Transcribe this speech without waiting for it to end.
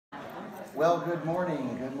Well, good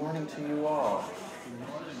morning. Good morning to you all.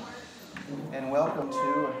 And welcome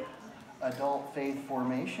to Adult Faith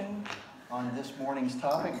Formation on this morning's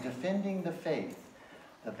topic, Defending the Faith,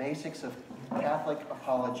 the Basics of Catholic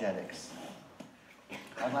Apologetics.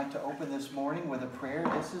 I'd like to open this morning with a prayer.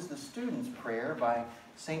 This is the student's prayer by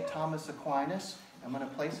St. Thomas Aquinas. I'm going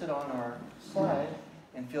to place it on our slide,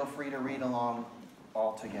 and feel free to read along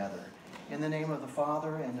all together. In the name of the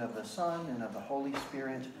Father, and of the Son, and of the Holy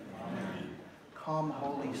Spirit. Amen. Come,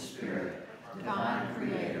 Holy Spirit, divine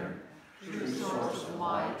Creator, true source of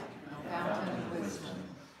light, fountain of wisdom.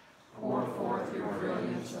 Pour forth your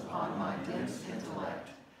brilliance upon my dense intellect.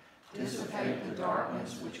 Dissipate the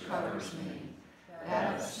darkness which covers me,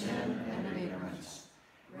 that of sin and ignorance.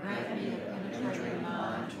 Grant me a penetrating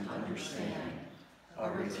mind to understand, a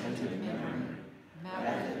retentive memory,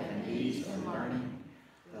 method and ease in learning,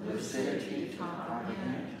 the lucidity to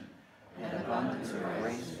comprehend, and abundance of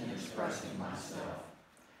grace in expressing myself.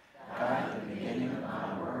 Guide the beginning of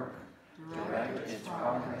my work, direct its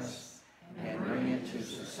progress, and bring it to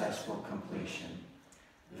successful completion.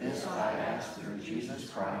 This I ask through Jesus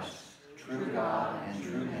Christ, true God and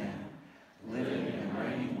true man, living and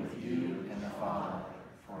reigning with you and the Father,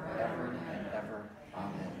 forever and ever.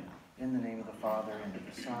 Amen. In the name of the Father, and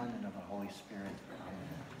of the Son, and of the Holy Spirit.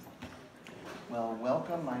 Amen. Well,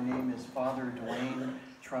 welcome. My name is Father Duane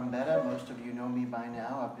Trombetta. Most of you know me by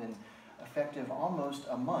now. I've been effective almost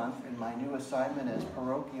a month in my new assignment as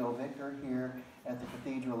parochial vicar here at the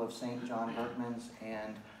Cathedral of St. Berchmans,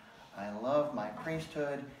 and I love my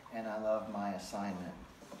priesthood and I love my assignment.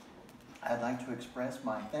 I'd like to express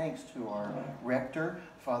my thanks to our rector,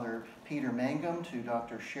 Father Peter Mangum, to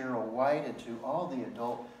Dr. Cheryl White, and to all the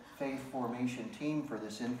Adult Faith Formation team for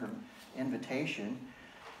this invitation.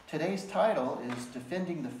 Today's title is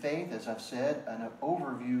Defending the Faith, as I've said, an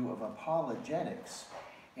overview of apologetics.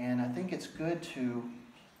 And I think it's good to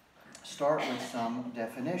start with some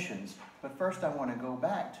definitions. But first I want to go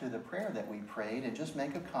back to the prayer that we prayed and just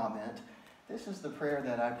make a comment. This is the prayer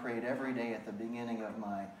that I prayed every day at the beginning of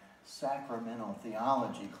my sacramental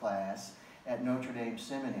theology class at Notre Dame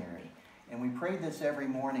Seminary. And we prayed this every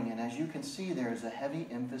morning, and as you can see, there's a heavy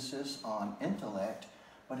emphasis on intellect,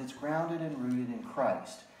 but it's grounded and rooted in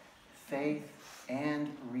Christ, faith and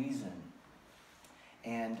reason.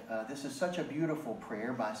 And this is such a beautiful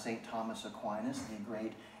prayer by St. Thomas Aquinas, the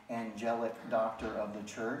great angelic doctor of the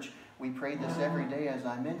church. We prayed this every day, as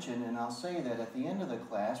I mentioned, and I'll say that at the end of the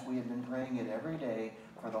class, we had been praying it every day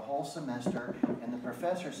for the whole semester, and the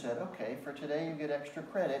professor said, okay, for today you get extra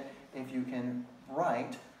credit if you can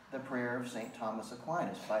write the prayer of St. Thomas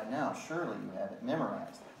Aquinas. By now, surely you have it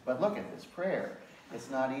memorized. But look at this prayer. It's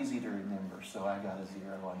not easy to remember, so I got a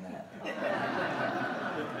 0 on that.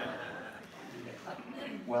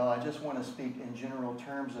 Well, I just want to speak in general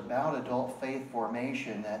terms about adult faith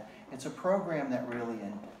formation, that it's a program that really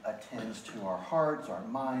attends to our hearts, our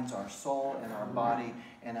minds, our soul, and our body.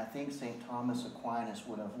 And I think St. Thomas Aquinas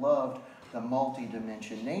would have loved the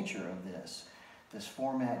multi-dimension nature of this. This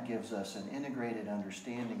format gives us an integrated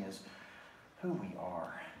understanding as who we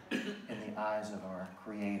are in the eyes of our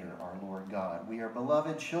Creator, our Lord God. We are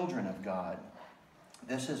beloved children of God.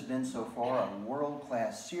 This has been so far a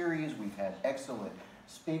world-class series. We've had excellent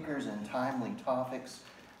speakers and timely topics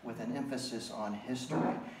with an emphasis on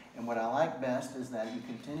history. And what I like best is that you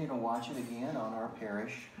continue to watch it again on our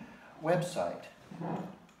parish website.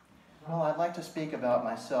 Well, I'd like to speak about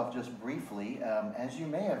myself just briefly. As you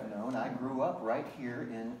may have known, I grew up right here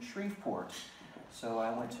in Shreveport. So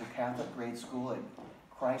I went to Catholic grade school at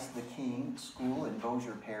Christ the King School in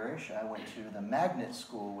Bossier Parish. I went to the Magnet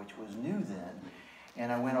School, which was new then.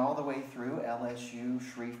 And I went all the way through LSU,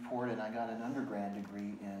 Shreveport, and I got an undergrad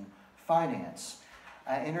degree in finance.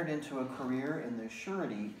 I entered into a career in the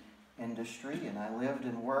surety industry, and I lived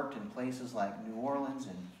and worked in places like New Orleans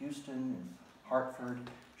and Houston and Hartford,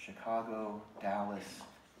 Chicago, Dallas,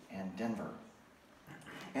 and Denver.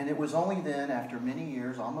 And it was only then, after many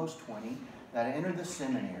years, almost 20, that I entered the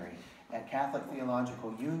seminary at Catholic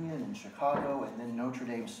Theological Union in Chicago and then Notre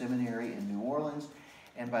Dame Seminary in New Orleans.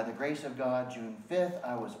 And by the grace of God, June 5th,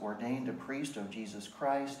 I was ordained a priest of Jesus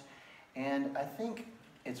Christ. And I think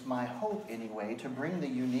it's my hope, anyway, to bring the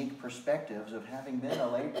unique perspectives of having been a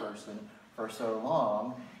layperson for so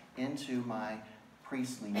long into my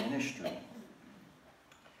priestly ministry.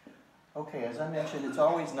 Okay, as I mentioned, it's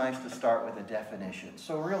always nice to start with a definition.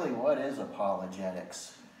 So really, what is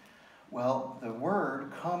apologetics? Well, the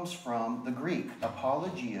word comes from the Greek,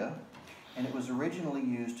 apologia, and it was originally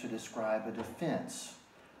used to describe a defense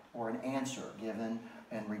or an answer given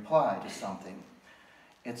in reply to something.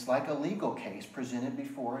 It's like a legal case presented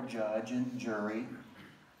before a judge and jury,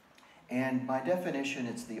 And by definition,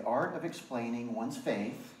 it's the art of explaining one's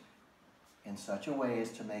faith in such a way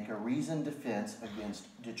as to make a reasoned defense against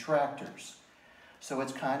detractors. So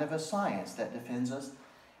it's kind of a science that defends us,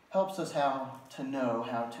 helps us how to know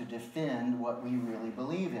how to defend what we really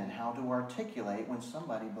believe in, how to articulate when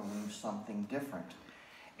somebody believes something different.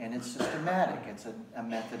 And it's systematic. It's a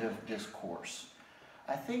method of discourse.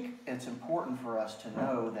 I think it's important for us to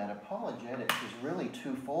know that apologetics is really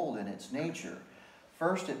twofold in its nature.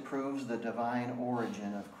 First, it proves the divine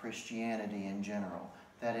origin of Christianity in general,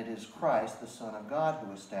 that it is Christ, the Son of God,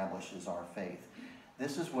 who establishes our faith.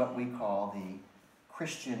 This is what we call the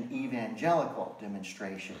Christian evangelical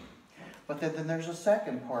demonstration. But then there's a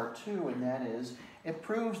second part too, and that is, it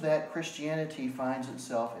proves that Christianity finds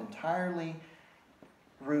itself entirely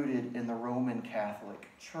rooted in the Roman Catholic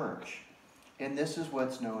Church. And this is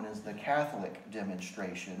what's known as the Catholic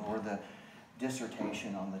demonstration, or the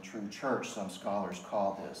dissertation on the true church, some scholars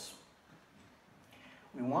call this.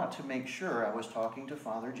 We want to make sure, I was talking to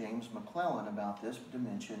Father James McClellan about this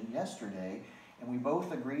dimension yesterday, and we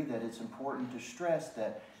both agree that it's important to stress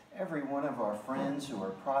that every one of our friends who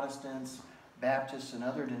are Protestants, Baptists, and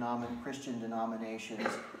other Christian denominations,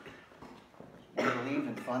 we believe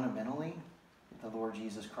in fundamentally the Lord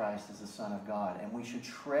Jesus Christ is the Son of God. And we should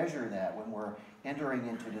treasure that when we're entering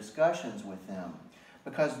into discussions with them.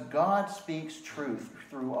 Because God speaks truth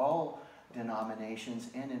through all denominations,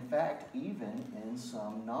 and in fact, even in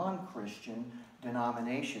some non-Christian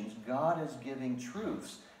denominations, God is giving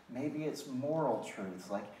truths. Maybe it's moral truths,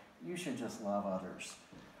 like you should just love others.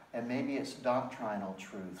 And maybe it's doctrinal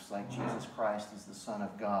truths, like Jesus Christ is the Son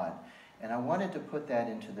of God. And I wanted to put that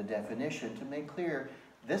into the definition to make clear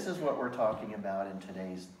this is what we're talking about in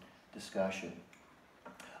today's discussion.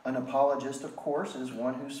 An apologist, of course, is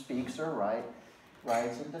one who speaks or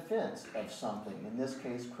writes in defense of something, in this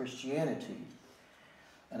case, Christianity.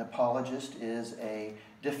 An apologist is a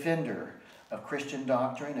defender of Christian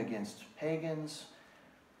doctrine against pagans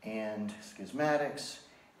and schismatics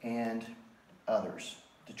and others,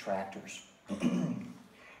 detractors.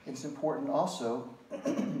 It's important also,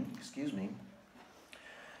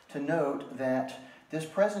 to note that this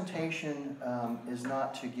presentation is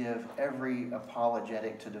not to give every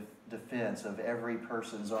apologetic to defense of every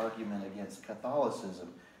person's argument against Catholicism.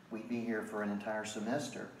 We'd be here for an entire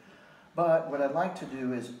semester. But what I'd like to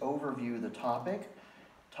do is overview the topic,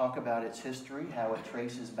 talk about its history, how it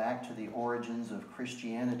traces back to the origins of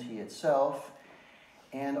Christianity itself,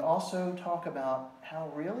 and also talk about how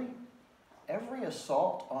really every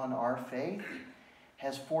assault on our faith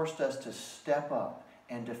has forced us to step up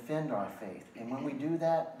and defend our faith. And when we do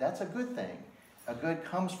that, that's a good thing. A good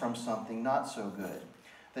comes from something not so good.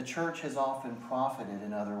 The church has often profited,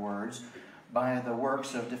 in other words, by the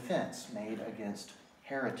works of defense made against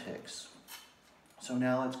heretics. So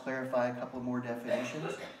now let's clarify a couple more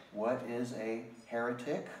definitions. What is a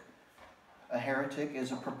heretic? A heretic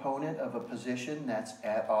is a proponent of a position that's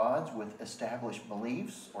at odds with established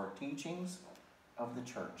beliefs or teachings of the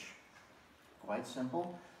church. Quite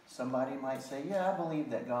simple. Somebody might say, yeah, I believe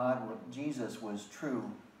that Jesus was true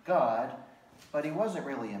God, but he wasn't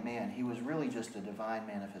really a man. He was really just a divine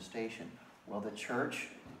manifestation. Well, the church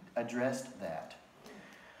addressed that.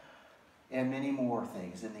 And many more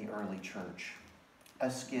things in the early church. A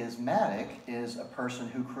schismatic is a person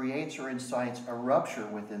who creates or incites a rupture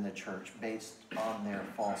within the church based on their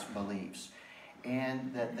false beliefs,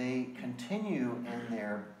 and that they continue in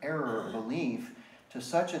their error belief to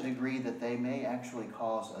such a degree that they may actually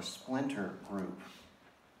cause a splinter group.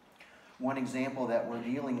 One example that we're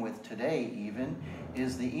dealing with today even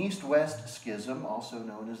is the East-West Schism, also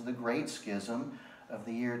known as the Great Schism of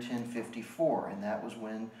the year 1054, and that was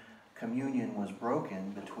when communion was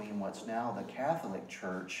broken between what's now the Catholic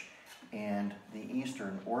Church and the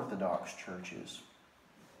Eastern Orthodox churches.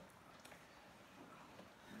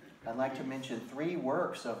 I'd like to mention 3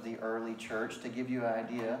 works of the early church to give you an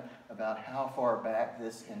idea about how far back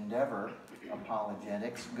this endeavor,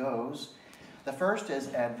 apologetics, goes. The first is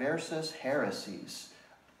Adversus Heresies,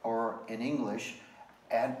 or in English,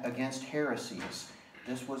 Against Heresies.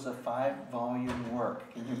 This was a 5-volume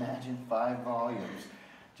work. Can you imagine 5 volumes?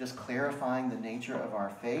 Just clarifying the nature of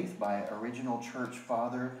our faith by original church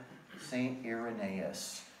father St.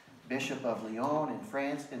 Irenaeus, Bishop of Lyon in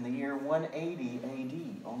France in the year 180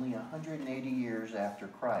 AD, only 180 years after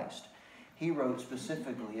Christ. He wrote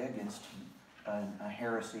specifically against a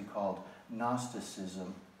heresy called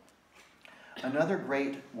Gnosticism. Another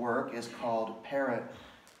great work is called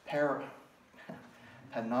Panarion,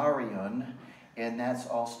 and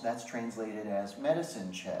that's translated as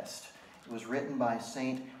medicine chest. It was written by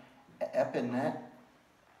Saint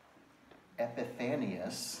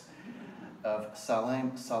Epiphanius of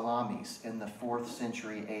Salamis in the 4th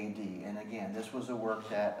century AD. And again, this was a work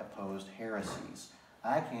that opposed heresies.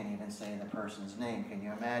 I can't even say the person's name. Can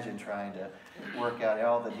you imagine trying to work out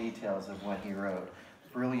all the details of what he wrote?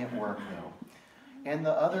 Brilliant work, though. And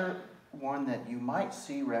the other one that you might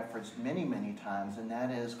see referenced many, many times, and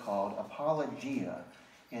that is called Apologia.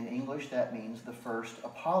 In English, that means the first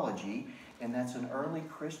apology, and that's an early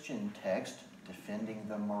Christian text defending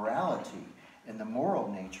the morality and the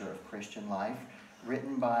moral nature of Christian life,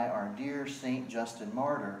 written by our dear St. Justin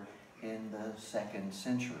Martyr in the 2nd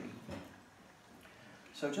century.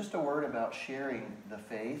 So just a word about sharing the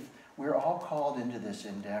faith. We're all called into this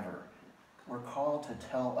endeavor. We're called to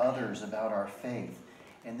tell others about our faith.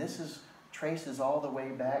 And this traces all the way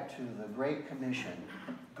back to the Great Commission.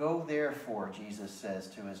 Go therefore, Jesus says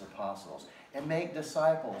to his apostles, and make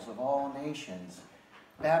disciples of all nations,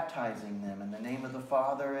 baptizing them in the name of the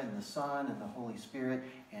Father and the Son and the Holy Spirit,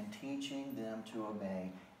 and teaching them to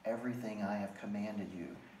obey everything I have commanded you.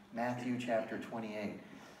 Matthew chapter 28.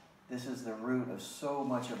 This is the root of so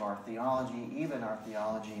much of our theology, even our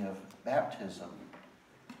theology of baptism.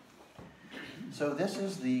 So this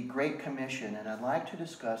is the Great Commission, and I'd like to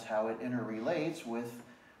discuss how it interrelates with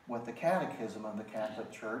what the Catechism of the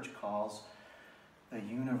Catholic Church calls the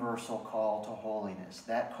universal call to holiness,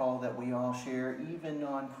 that call that we all share, even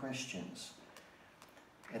non-Christians.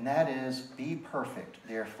 And that is, be perfect,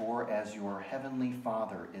 therefore, as your heavenly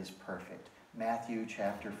Father is perfect. Matthew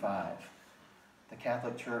chapter 5. The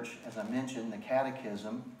Catholic Church, as I mentioned, the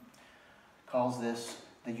Catechism calls this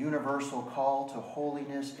the universal call to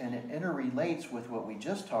holiness, and it interrelates with what we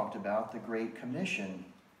just talked about, the Great Commission.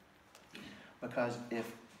 Because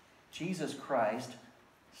if Jesus Christ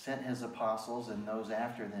sent his apostles and those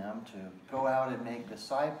after them to go out and make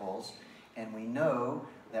disciples, and we know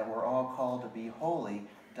that we're all called to be holy,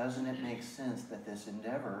 doesn't it make sense that this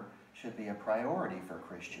endeavor should be a priority for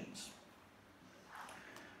Christians?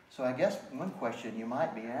 So I guess one question you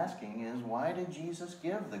might be asking is, why did Jesus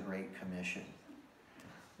give the Great Commission?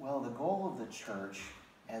 Well, the goal of the church,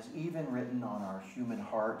 as even written on our human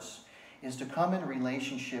hearts, is to come in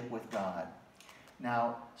relationship with God.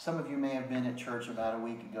 Now, some of you may have been at church about a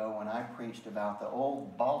week ago when I preached about the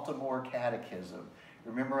old Baltimore Catechism.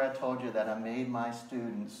 Remember I told you that I made my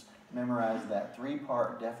students memorize that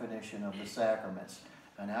 3-part definition of the sacraments,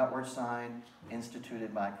 an outward sign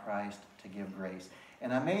instituted by Christ to give grace.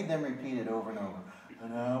 And I made them repeat it over and over.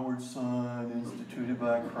 An outward sign instituted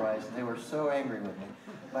by Christ. And they were so angry with me.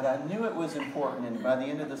 But I knew it was important, and by the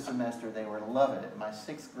end of the semester, they were loving it. My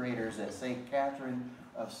 6th graders at St. Catherine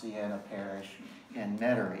of Siena Parish in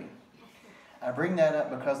Metairie. I bring that up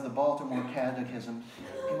because the Baltimore Catechism,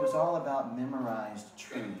 it was all about memorized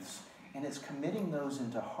truths. And it's committing those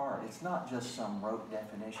into heart. It's not just some rote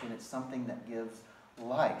definition. It's something that gives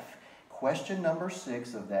life. Question number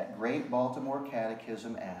 6 of that great Baltimore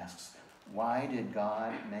Catechism asks, why did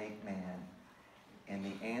God make man? And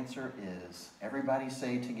the answer is, everybody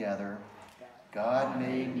say together, God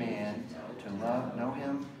made man to know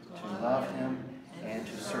him, to love him, and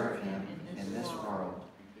to serve him in this world,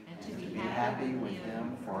 and to be happy with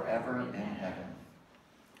him forever in heaven.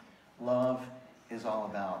 Love is all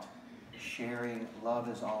about sharing. Love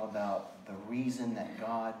is all about the reason that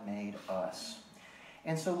God made us.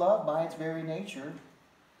 And so love, by its very nature,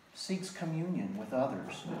 seeks communion with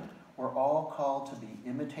others. We're all called to be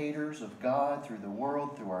imitators of God through the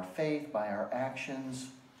world, through our faith, by our actions.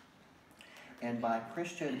 And by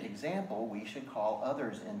Christian example, we should call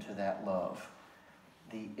others into that love.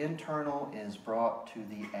 The internal is brought to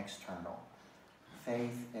the external.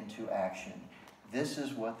 Faith into action. This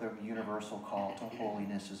is what the universal call to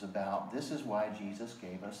holiness is about. This is why Jesus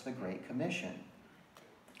gave us the Great Commission.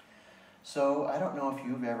 So I don't know if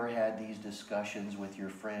you've ever had these discussions with your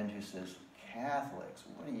friend who says, Catholics,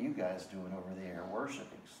 what are you guys doing over there?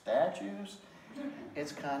 Worshiping statues?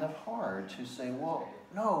 It's kind of hard to say, well,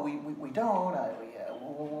 no, we don't.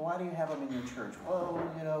 Well, why do you have them in your church? Well,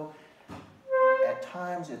 you know, at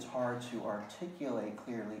times it's hard to articulate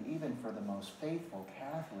clearly, even for the most faithful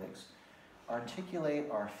Catholics,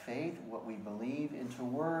 articulate our faith, what we believe, into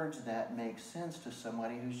words that make sense to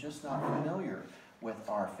somebody who's just not familiar with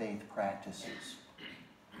our faith practices.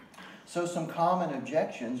 So some common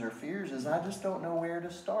objections or fears is, I just don't know where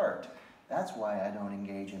to start. That's why I don't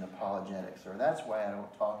engage in apologetics, or that's why I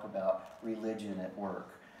don't talk about religion at work.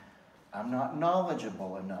 I'm not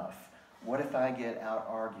knowledgeable enough. What if I get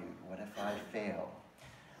out-argued? What if I fail?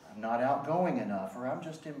 I'm not outgoing enough, or I'm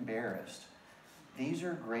just embarrassed. These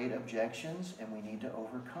are great objections, and we need to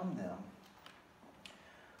overcome them.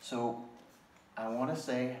 So I want to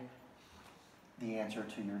say the answer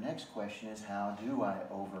to your next question is, how do I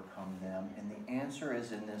overcome them? And the answer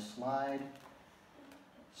is in this slide.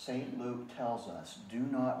 St. Luke tells us, do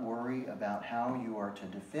not worry about how you are to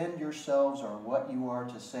defend yourselves or what you are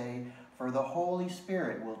to say, for the Holy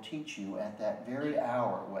Spirit will teach you at that very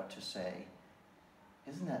hour what to say.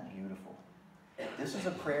 Isn't that beautiful? This is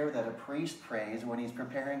a prayer that a priest prays when he's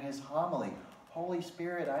preparing his homily. Holy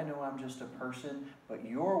Spirit, I know I'm just a person, but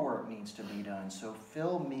your work needs to be done. So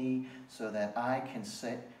fill me so that I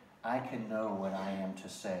can know what I am to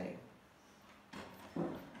say.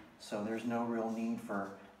 So there's no real need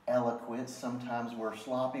for eloquence. Sometimes we're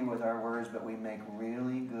sloppy with our words, but we make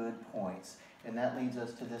really good points. And that leads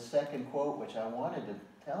us to this second quote, which I wanted to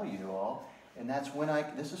tell you all. And that's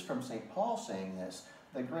this is from St. Paul saying this,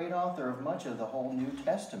 the great author of much of the whole New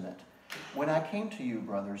Testament. When I came to you,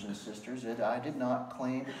 brothers and sisters, I did not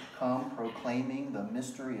come proclaiming the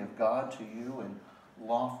mystery of God to you in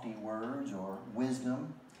lofty words or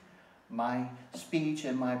wisdom. My speech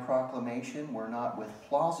and my proclamation were not with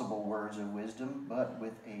plausible words of wisdom, but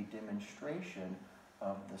with a demonstration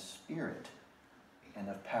of the Spirit and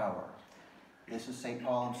of power. This is St.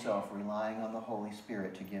 Paul himself relying on the Holy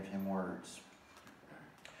Spirit to give him words.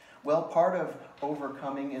 Well, part of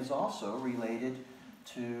overcoming is also related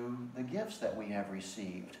to the gifts that we have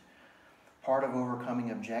received. Part of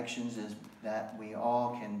overcoming objections is that we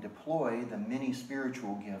all can deploy the many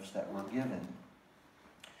spiritual gifts that we're given.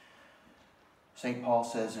 St. Paul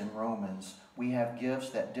says in Romans, we have gifts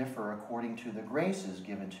that differ according to the graces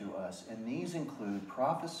given to us, and these include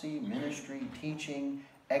prophecy, ministry, teaching,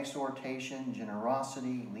 exhortation,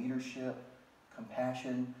 generosity, leadership,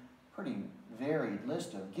 compassion, pretty varied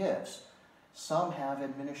list of gifts. Some have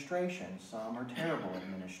administration, some are terrible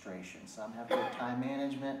administration, some have good time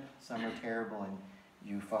management, some are terrible, and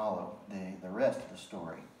you follow the rest of the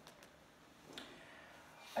story.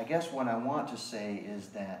 I guess what I want to say is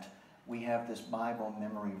that we have this Bible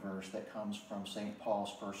memory verse that comes from St.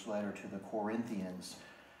 Paul's first letter to the Corinthians.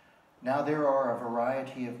 Now there are a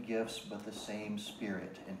variety of gifts, but the same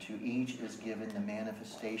Spirit, and to each is given the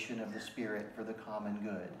manifestation of the Spirit for the common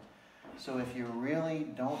good. So if you really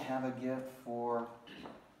don't have a gift for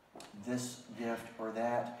this gift or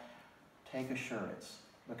that, take assurance,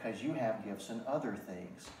 because you have gifts in other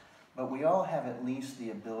things. But we all have at least the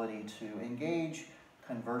ability to engage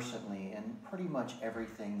conversantly in pretty much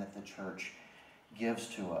everything that the church gives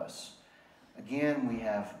to us. Again, we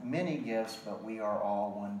have many gifts, but we are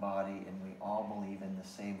all one body, and we all believe in the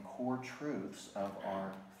same core truths of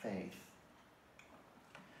our faith.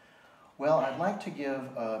 Well, I'd like to give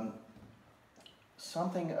a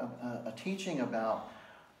teaching about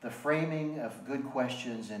the framing of good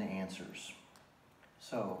questions and answers.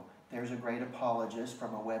 So, there's a great apologist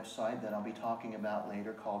from a website that I'll be talking about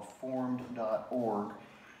later called formed.org,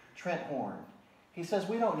 Trent Horn. He says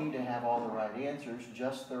we don't need to have all the right answers,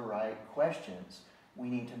 just the right questions. We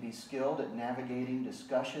need to be skilled at navigating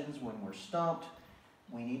discussions when we're stumped.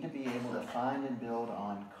 We need to be able to find and build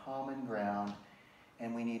on common ground,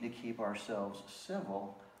 and we need to keep ourselves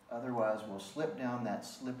civil. Otherwise, we'll slip down that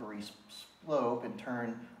slippery slope and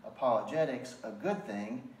turn apologetics, a good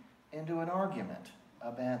thing, into an argument,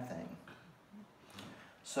 a bad thing.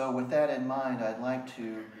 So with that in mind, I'd like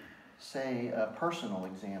to say a personal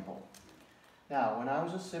example. Now, when I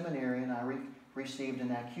was a seminarian, I received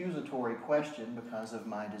an accusatory question because of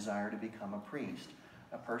my desire to become a priest.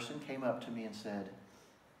 A person came up to me and said,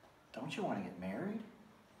 "Don't you want to get married?"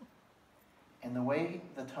 And the way,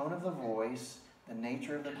 the tone of the voice, the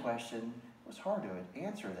nature of the question, it was hard to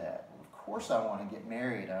answer that. Of course I want to get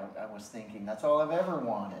married, I was thinking. That's all I've ever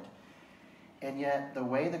wanted. And yet, the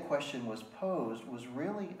way the question was posed was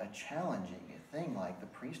really a challenging thing, like the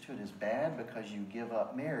priesthood is bad because you give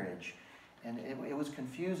up marriage. And it was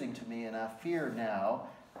confusing to me, and I fear now,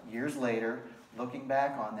 years later, looking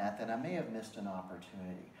back on that I may have missed an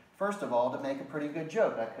opportunity. First of all, to make a pretty good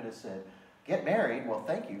joke, I could have said, "Get married? Well,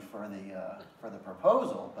 thank you for the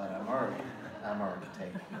proposal, but I'm already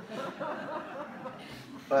taken."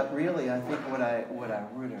 But really, I think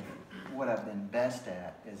what I've been best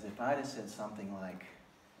at is if I'd have said something like,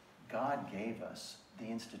 God gave us the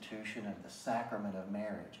institution of the sacrament of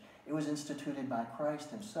marriage. It was instituted by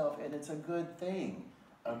Christ himself, and it's a good thing,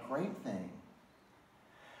 a great thing.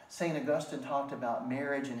 St. Augustine talked about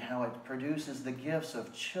marriage and how it produces the gifts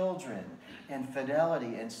of children and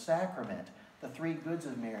fidelity and sacrament, the three goods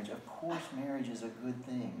of marriage. Of course, marriage is a good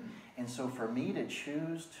thing. And so for me to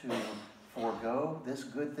choose to forego this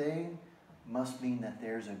good thing must mean that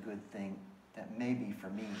there's a good thing that may be for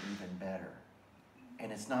me even better.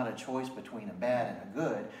 And it's not a choice between a bad and a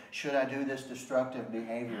good. Should I do this destructive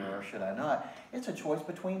behavior or should I not? It's a choice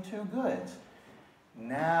between two goods.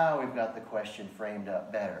 Now we've got the question framed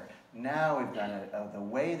up better. Now we've got the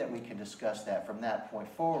way that we can discuss that from that point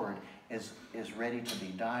forward is ready to be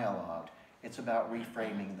dialogued. It's about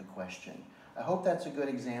reframing the question. I hope that's a good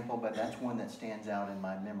example, but that's one that stands out in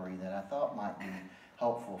my memory that I thought might be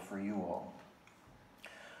helpful for you all.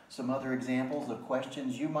 Some other examples of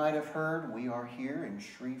questions you might have heard. We are here in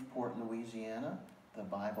Shreveport, Louisiana, the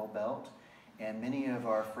Bible Belt, and many of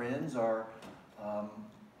our friends are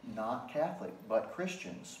not Catholic, but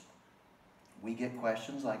Christians. We get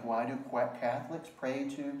questions like, why do Catholics pray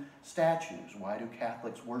to statues? Why do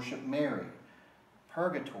Catholics worship Mary?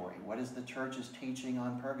 Purgatory. What is the church's teaching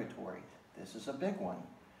on purgatory? This is a big one.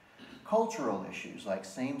 Cultural issues like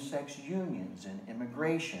same-sex unions and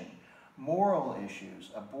immigration. Moral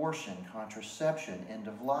issues, abortion, contraception, end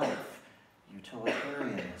of life,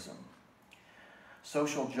 utilitarianism.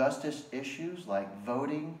 Social justice issues like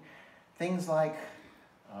voting. Things like,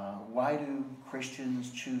 why do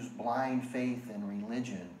Christians choose blind faith in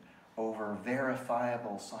religion over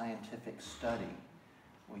verifiable scientific study?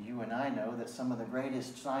 Well, you and I know that some of the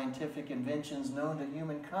greatest scientific inventions known to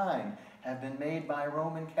humankind have been made by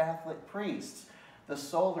Roman Catholic priests. The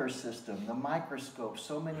solar system, the microscope,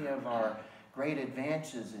 so many of our great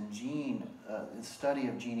advances in study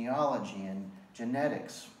of genealogy and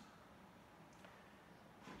genetics.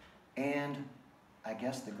 And I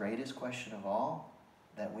guess the greatest question of all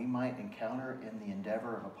that we might encounter in the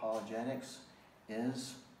endeavor of apologetics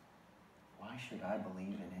is, why should I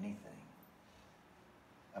believe in anything?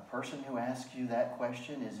 A person who asks you that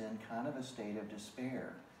question is in kind of a state of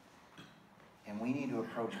despair. And we need to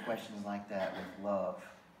approach questions like that with love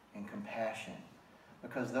and compassion,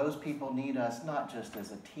 because those people need us not just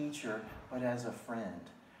as a teacher, but as a friend.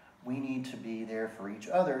 We need to be there for each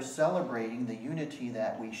other, celebrating the unity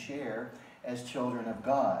that we share as children of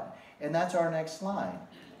God. And that's our next line,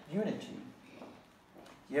 unity.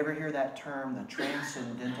 You ever hear that term, the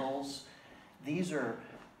transcendentals? These are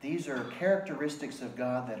characteristics of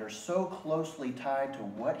God that are so closely tied to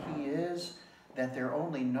what He is that they're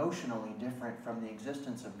only notionally different from the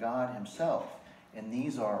existence of God Himself. And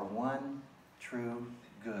these are one true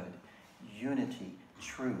good, unity,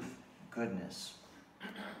 truth, goodness.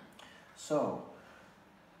 So,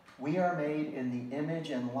 we are made in the image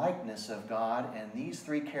and likeness of God, and these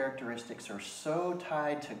three characteristics are so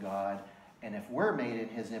tied to God, and if we're made in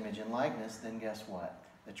His image and likeness, then guess what?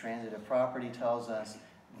 The transitive property tells us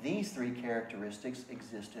these three characteristics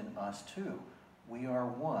exist in us too. We are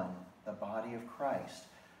one, the body of Christ.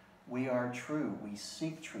 We are true. We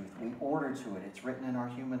seek truth. We order to it. It's written in our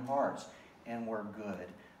human hearts. And we're good.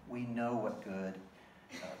 We know what good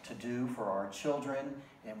to do for our children,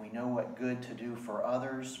 and we know what good to do for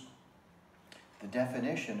others. The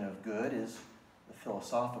definition of good is, the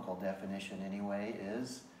philosophical definition anyway,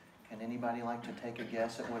 is, can anybody like to take a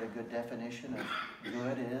guess at what a good definition of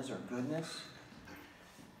good is, or goodness?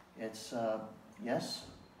 It's, yes?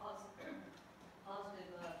 Positive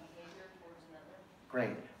behavior towards another.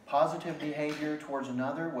 Great. Positive behavior towards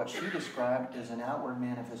another, what she described is an outward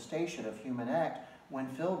manifestation of human act when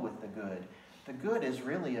filled with the good. The good is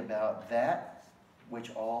really about that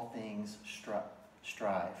which all things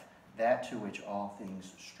strive. That to which all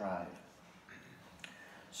things strive.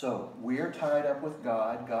 So, we're tied up with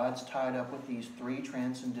God. God's tied up with these three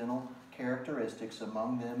transcendental characteristics.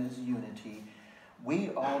 Among them is unity.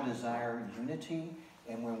 We all desire unity,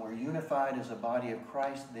 and when we're unified as a body of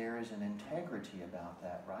Christ, there is an integrity about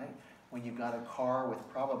that, right? When you've got a car with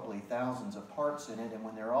probably thousands of parts in it, and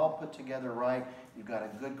when they're all put together right, you've got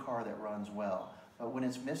a good car that runs well. But when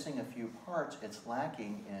it's missing a few parts, it's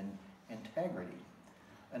lacking in integrity.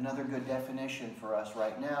 Another good definition for us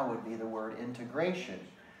right now would be the word integration.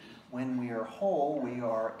 When we are whole, we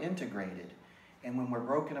are integrated. And when we're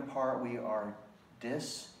broken apart, we are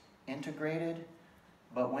disintegrated.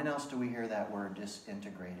 But when else do we hear that word,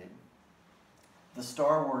 disintegrated? The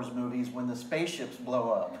Star Wars movies, when the spaceships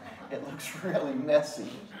blow up, it looks really messy.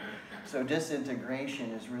 So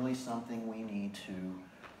disintegration is really something we need to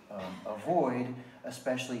avoid,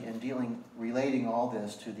 especially in relating all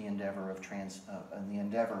this to the endeavor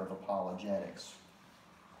of apologetics.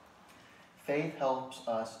 Faith helps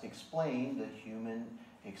us explain the human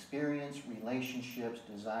experience, relationships,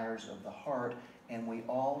 desires of the heart, and we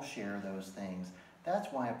all share those things.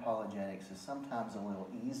 That's why apologetics is sometimes a little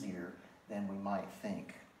easier than we might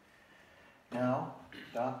think. Now,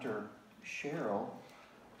 Dr. Cheryl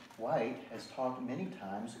White has talked many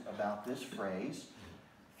times about this phrase,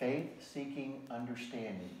 faith-seeking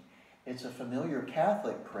understanding. It's a familiar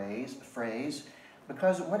Catholic phrase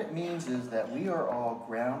because what it means is that we are all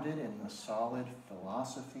grounded in the solid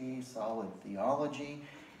philosophy, solid theology,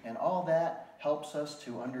 and all that helps us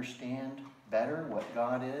to understand better what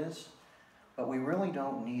God is, but we really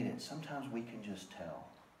don't need it. Sometimes we can just tell.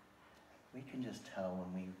 We can just tell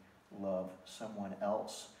when we love someone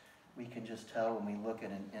else. We can just tell when we look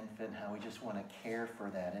at an infant how we just want to care for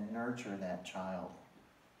that and nurture that child.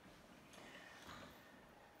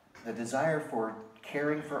 The desire for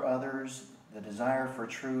caring for others, the desire for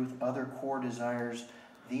truth, other core desires,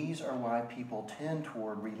 these are why people tend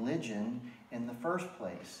toward religion in the first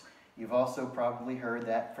place. You've also probably heard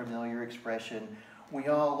that familiar expression, we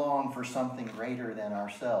all long for something greater than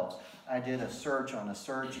ourselves. I did a search on a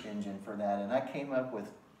search engine for that, and I came up with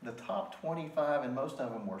the top 25, and most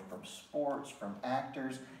of them were from sports, from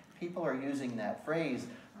actors. People are using that phrase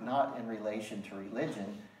not in relation to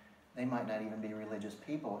religion. They might not even be religious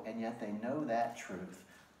people, and yet they know that truth.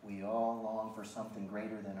 We all long for something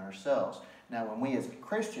greater than ourselves. Now, when we as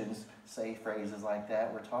Christians say phrases like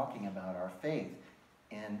that, we're talking about our faith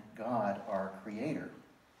in God, our Creator.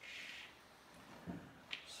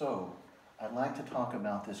 So, I'd like to talk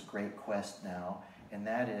about this great quest now, and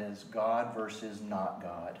that is God versus not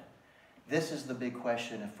God. This is the big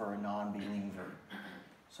question for a non-believer.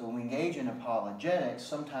 So when we engage in apologetics,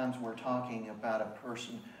 sometimes we're talking about a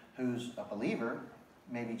person who's a believer,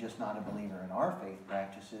 maybe just not a believer in our faith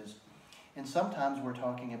practices, and sometimes we're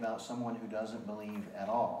talking about someone who doesn't believe at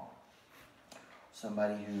all.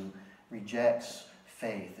 Somebody who rejects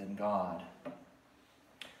faith in God.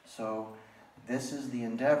 So this is the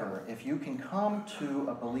endeavor. If you can come to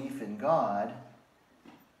a belief in God,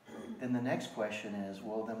 then the next question is,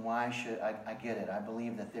 well, then why should I get it? I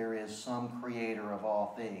believe that there is some creator of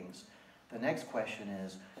all things. The next question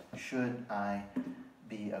is, should I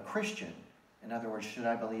be a Christian? In other words, should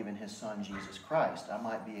I believe in his son, Jesus Christ? I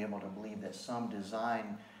might be able to believe that some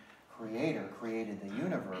design creator created the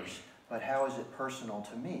universe, but how is it personal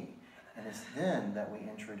to me? And it's then that we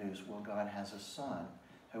introduce, well, God has a son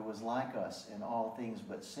who was like us in all things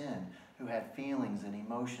but sin, who had feelings and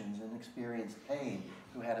emotions and experienced pain,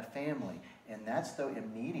 who had a family. And that's the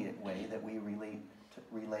immediate way that we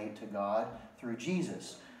relate to God through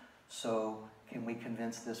Jesus. So can we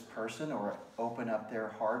convince this person or open up their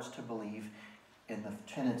hearts to believe in the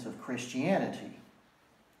tenets of Christianity?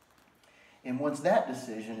 And once that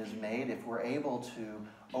decision is made, if we're able to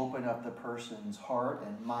open up the person's heart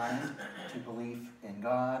and mind to belief in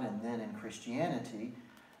God and then in Christianity,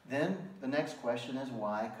 then the next question is,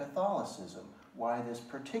 why Catholicism? Why this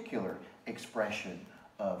particular expression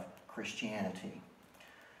of Christianity?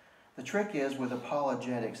 The trick is with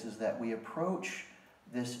apologetics is that we approach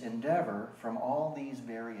this endeavor from all these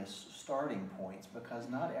various starting points, because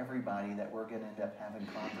not everybody that we're going to end up having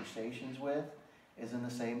conversations with is in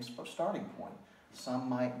the same starting point. Some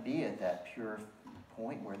might be at that pure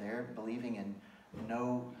point where they're believing in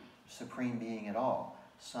no supreme being at all.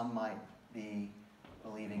 Some might be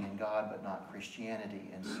believing in God but not Christianity,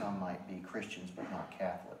 and some might be Christians but not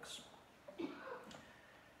Catholics.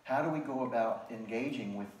 How do we go about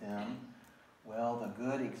engaging with them? Well, the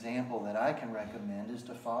good example that I can recommend is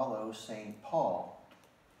to follow St. Paul.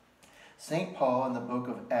 St. Paul in the book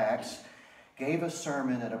of Acts gave a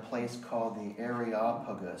sermon at a place called the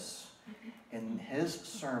Areopagus. And his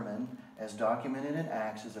sermon, as documented in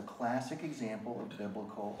Acts, is a classic example of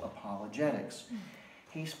biblical apologetics.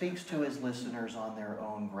 He speaks to his listeners on their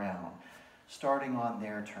own ground, starting on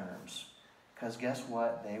their terms. Because guess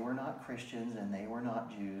what? They were not Christians and they were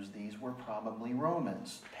not Jews. These were probably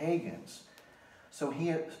Romans, pagans. So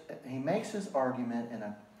he makes his argument in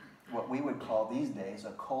what we would call these days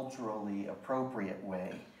a culturally appropriate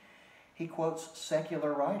way. He quotes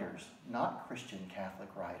secular writers, not Christian Catholic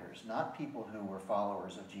writers, not people who were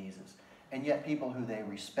followers of Jesus, and yet people who they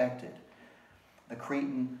respected. The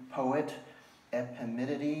Cretan poet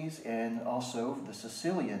Epimenides and also the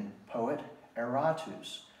Sicilian poet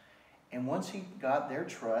Aratus. And once he got their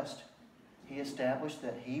trust, he established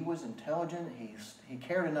that he was intelligent, he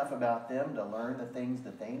cared enough about them to learn the things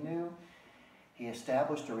that they knew. He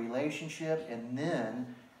established a relationship, and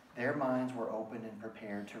then their minds were open and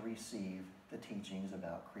prepared to receive the teachings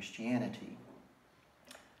about Christianity.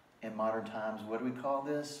 In modern times, what do we call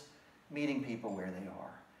this? Meeting people where they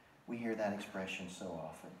are. We hear that expression so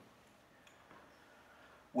often.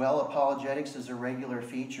 Well, apologetics is a regular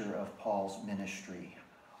feature of Paul's ministry.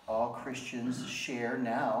 All Christians share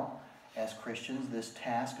now, as Christians, this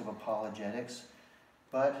task of apologetics,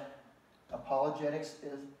 but apologetics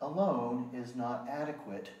alone is not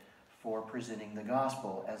adequate for presenting the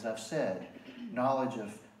gospel. As I've said, knowledge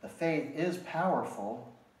of the faith is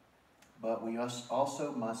powerful, but we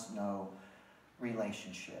also must know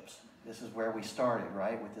relationships. This is where we started,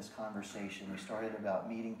 right, with this conversation. We started about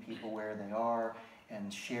meeting people where they are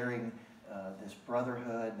and sharing this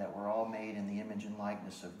brotherhood, that we're all made in the image and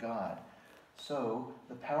likeness of God. So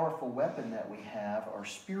the powerful weapon that we have are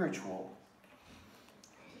spiritual.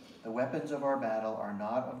 The weapons of our battle are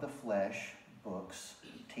not of the flesh, books,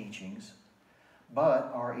 teachings,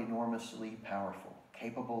 but are enormously powerful,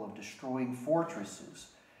 capable of destroying fortresses.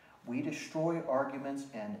 We destroy arguments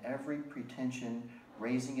and every pretension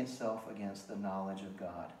raising itself against the knowledge of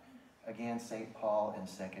God. Again, St. Paul in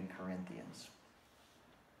 2 Corinthians.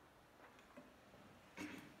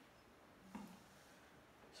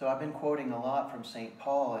 So I've been quoting a lot from St.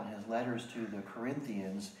 Paul in his letters to the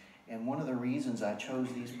Corinthians, and one of the reasons I chose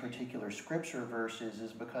these particular scripture verses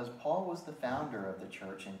is because Paul was the founder of the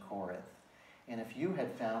church in Corinth. And if you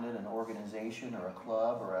had founded an organization or a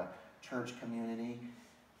club or a church community,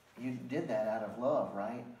 you did that out of love,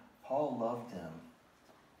 right? Paul loved them.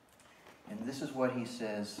 And this is what he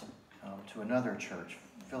says to another church,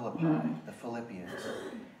 Philippi, the Philippians.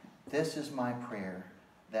 This is my prayer,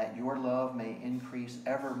 that your love may increase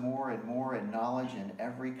ever more and more in knowledge and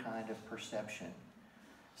every kind of perception.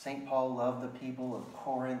 St. Paul loved the people of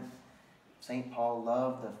Corinth. St. Paul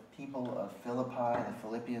loved the people of Philippi, the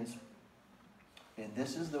Philippians. And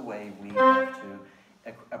this is the way we have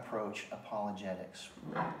to approach apologetics,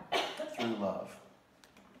 through love.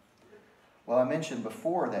 Well, I mentioned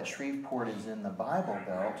before that Shreveport is in the Bible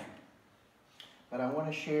Belt, but I want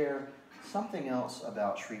to share something else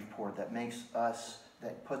about Shreveport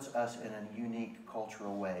that puts us in a unique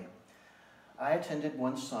cultural way. I attended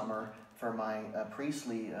one summer for my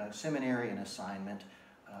priestly seminarian assignment,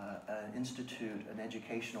 an institute, an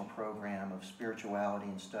educational program of spirituality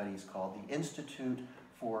and studies called the Institute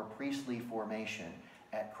for Priestly Formation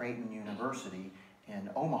at Creighton University in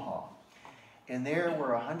Omaha. And there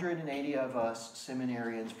were 180 of us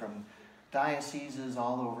seminarians from dioceses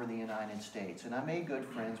all over the United States. And I made good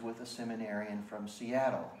friends with a seminarian from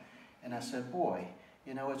Seattle. And I said, boy,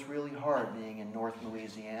 you know, it's really hard being in North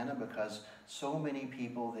Louisiana because so many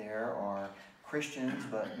people there are Christians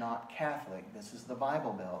but not Catholic. This is the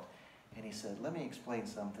Bible Belt. And he said, let me explain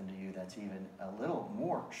something to you that's even a little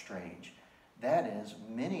more strange. That is,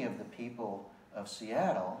 many of the people of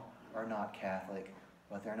Seattle are not Catholic,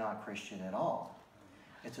 but they're not Christian at all.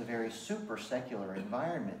 It's a very super secular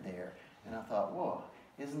environment there. And I thought, whoa,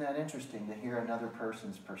 isn't that interesting to hear another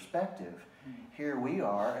person's perspective? Here we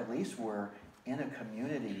are, at least we're in a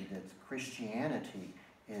community that Christianity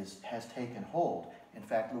has taken hold. In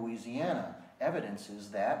fact, Louisiana evidences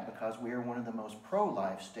that because we are one of the most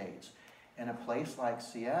pro-life states. In a place like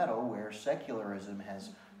Seattle, where secularism has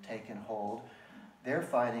taken hold, they're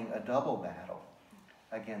fighting a double battle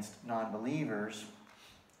against non-believers,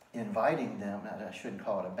 inviting them, I shouldn't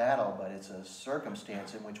call it a battle, but it's a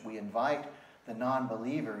circumstance in which we invite the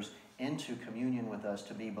non-believers into communion with us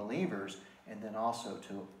to be believers, and then also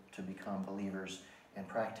to become believers and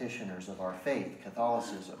practitioners of our faith,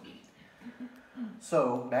 Catholicism.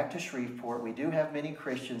 So, back to Shreveport, we do have many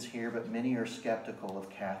Christians here, but many are skeptical of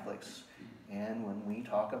Catholics. And when we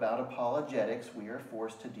talk about apologetics, we are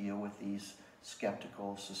forced to deal with these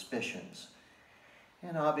skeptical suspicions.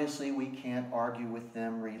 And obviously, we can't argue with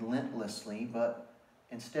them relentlessly, but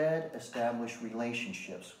instead establish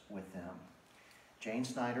relationships with them. Jane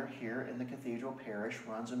Snyder here in the Cathedral Parish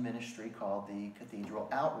runs a ministry called the Cathedral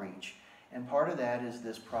Outreach. And part of that is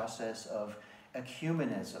this process of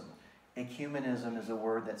ecumenism. Ecumenism is a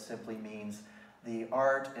word that simply means the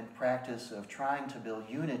art and practice of trying to build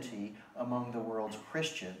unity among the world's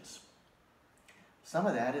Christians. Some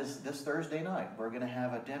of that is this Thursday night. We're going to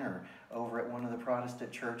have a dinner over at one of the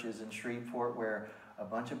Protestant churches in Shreveport where a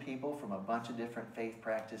bunch of people from a bunch of different faith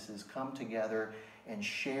practices come together and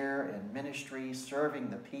share in ministry, serving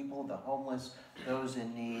the people, the homeless, those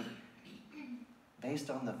in need, based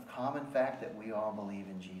on the common fact that we all believe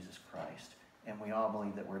in Jesus Christ and we all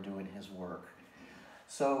believe that we're doing His work.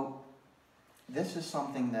 So this is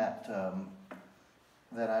something that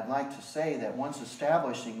I'd like to say, that once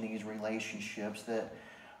establishing these relationships, that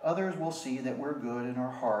others will see that we're good in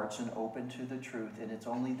our hearts and open to the truth, and it's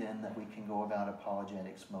only then that we can go about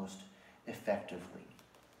apologetics most effectively.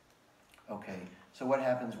 Okay, so what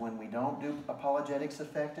happens when we don't do apologetics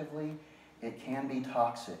effectively? It can be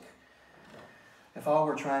toxic. If all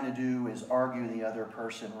we're trying to do is argue the other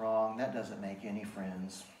person wrong, that doesn't make any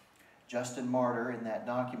friends. Justin Martyr, in that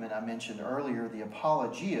document I mentioned earlier, the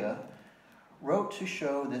Apologia, wrote to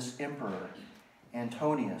show this emperor,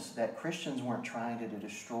 Antonius, that Christians weren't trying to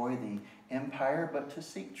destroy the empire, but to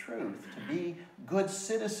seek truth, to be good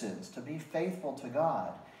citizens, to be faithful to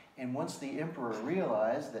God. And once the emperor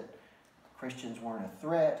realized that Christians weren't a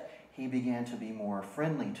threat, he began to be more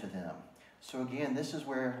friendly to them. So again, this is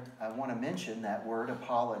where I want to mention that word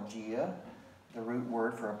apologia. the root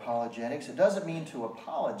word for apologetics. It doesn't mean to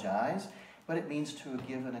apologize, but it means to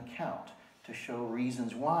give an account, to show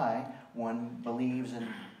reasons why one believes and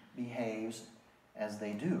behaves as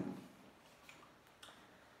they do.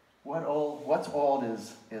 What's old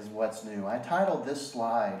is what's new. I titled this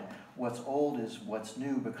slide, What's Old is What's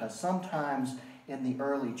New, because sometimes in the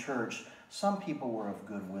early church, some people were of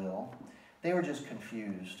goodwill. They were just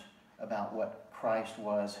confused about what Christ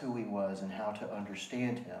was, who he was, and how to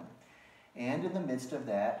understand him. And in the midst of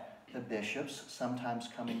that, the bishops, sometimes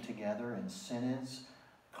coming together in synods,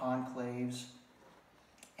 conclaves,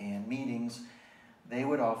 and meetings, they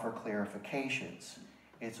would offer clarifications.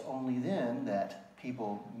 It's only then that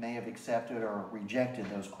people may have accepted or rejected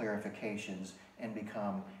those clarifications and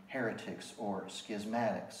become heretics or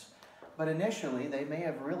schismatics. But initially, they may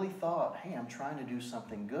have really thought, hey, I'm trying to do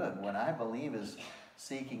something good. What I believe is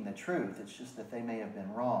seeking the truth. It's just that they may have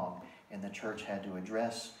been wrong, and the church had to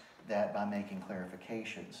address that by making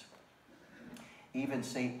clarifications. Even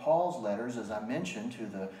St. Paul's letters, as I mentioned, to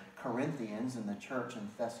the Corinthians and the church in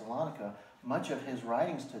Thessalonica, much of his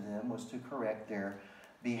writings to them was to correct their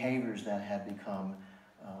behaviors that had become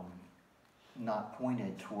not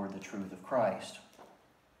pointed toward the truth of Christ.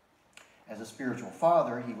 As a spiritual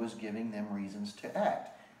father, he was giving them reasons to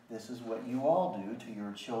act. This is what you all do to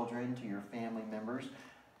your children, to your family members,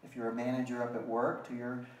 if you're a manager up at work, to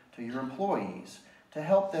your employees, to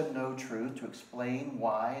help them know truth, to explain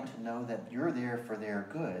why, and to know that you're there for their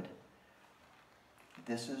good.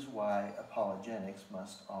 This is why apologetics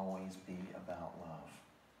must always be about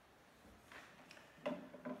love.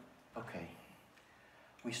 Okay.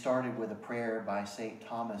 We started with a prayer by St.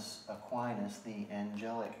 Thomas Aquinas, the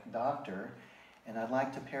angelic doctor, and I'd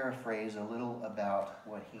like to paraphrase a little about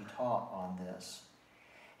what he taught on this.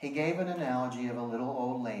 He gave an analogy of a little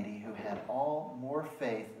old lady who had more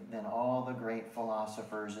faith than all the great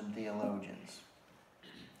philosophers and theologians.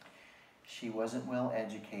 She wasn't well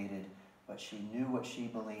educated, but she knew what she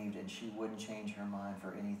believed, and she wouldn't change her mind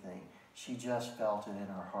for anything. She just felt it in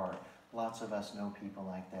her heart. Lots of us know people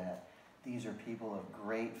like that. These are people of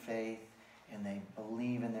great faith, and they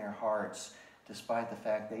believe in their hearts, despite the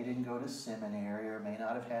fact they didn't go to seminary or may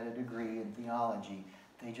not have had a degree in theology.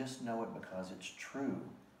 They just know it because it's true.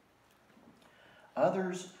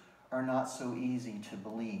 Others are not so easy to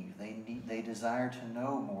believe. They desire to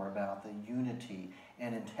know more about the unity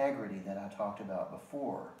and integrity that I talked about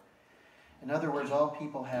before. In other words, all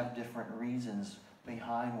people have different reasons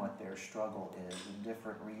behind what their struggle is, and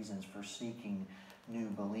different reasons for seeking new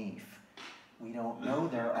belief. We don't know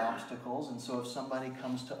their obstacles, and so if somebody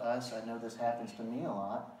comes to us, I know this happens to me a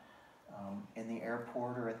lot, in the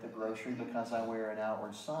airport or at the grocery, because I wear an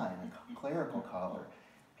outward sign, a clerical collar.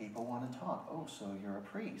 People want to talk. Oh, so you're a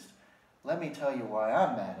priest. Let me tell you why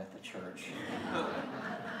I'm mad at the church.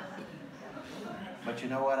 But you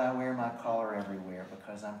know what? I wear my collar everywhere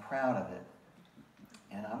because I'm proud of it.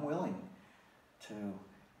 And I'm willing to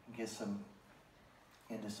get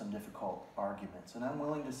into some difficult arguments. And I'm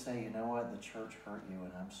willing to say, you know what? The church hurt you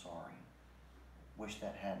and I'm sorry. Wish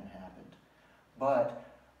that hadn't happened. But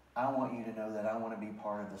I want you to know that I want to be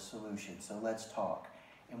part of the solution. So let's talk.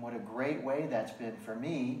 And what a great way that's been for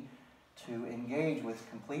me to engage with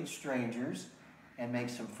complete strangers and make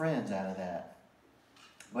some friends out of that.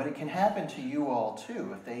 But it can happen to you all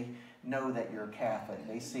too if they know that you're Catholic.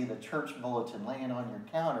 They see the church bulletin laying on your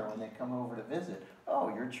counter when they come over to visit.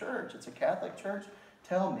 Oh, your church, it's a Catholic church?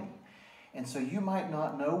 Tell me. And so you might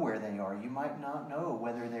not know where they are. You might not know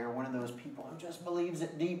whether they're one of those people who just believes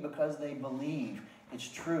it deep because they believe it's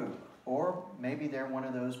true. Or maybe they're one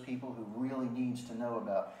of those people who really needs to know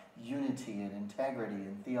about unity and integrity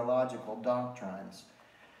and theological doctrines.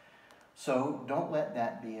 So don't let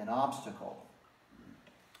that be an obstacle.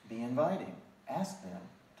 Be inviting. Ask them.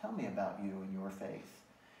 Tell me about you and your faith.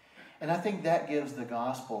 And I think that gives the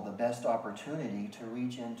gospel the best opportunity to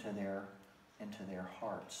reach into their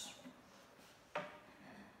hearts.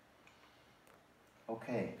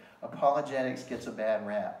 Okay, apologetics gets a bad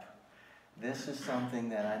rap. This is something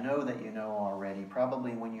that I know that you know already.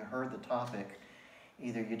 Probably when you heard the topic,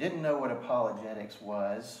 either you didn't know what apologetics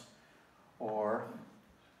was, or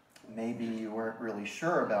maybe you weren't really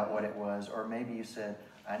sure about what it was, or maybe you said,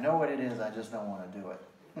 I know what it is, I just don't want to do it.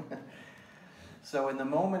 So in the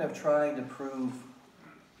moment of trying to prove,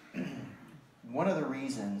 one of the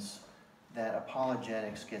reasons that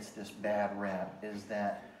apologetics gets this bad rap is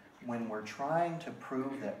that when we're trying to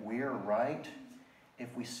prove that we're right,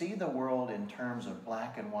 if we see the world in terms of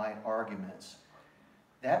black and white arguments,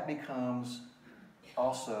 that becomes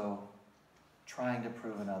also trying to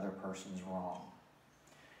prove another person's wrong.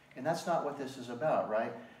 And that's not what this is about,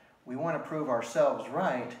 right? We want to prove ourselves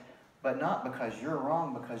right, But not because you're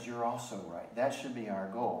wrong, because you're also right. That should be our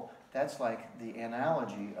goal. That's like the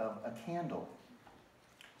analogy of a candle.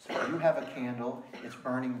 So you have a candle, it's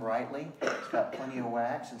burning brightly, it's got plenty of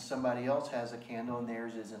wax, and somebody else has a candle and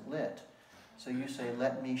theirs isn't lit. So you say,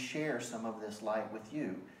 let me share some of this light with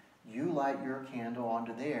you. You light your candle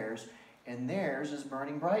onto theirs, and theirs is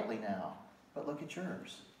burning brightly now. But look at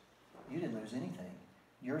yours. You didn't lose anything.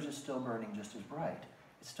 Yours is still burning just as bright.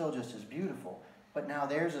 It's still just as beautiful. But now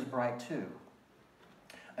theirs is bright too.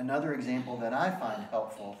 Another example that I find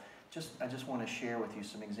helpful, I just want to share with you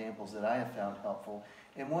some examples that I have found helpful.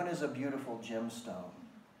 And one is a beautiful gemstone.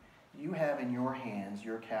 You have in your hands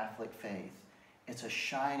your Catholic faith. It's a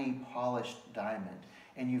shiny, polished diamond.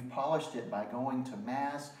 And you've polished it by going to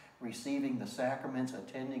Mass, receiving the sacraments,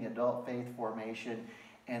 attending adult faith formation,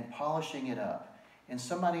 and polishing it up. And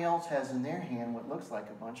somebody else has in their hand what looks like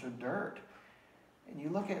a bunch of dirt. And you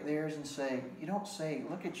look at theirs and say, you don't say,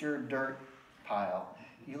 look at your dirt pile.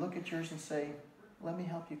 You look at yours and say, let me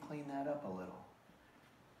help you clean that up a little.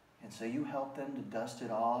 And so you help them to dust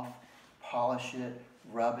it off, polish it,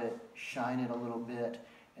 rub it, shine it a little bit.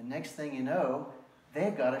 And next thing you know,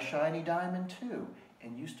 they've got a shiny diamond too.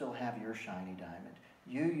 And you still have your shiny diamond.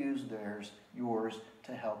 You use yours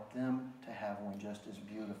to help them to have one just as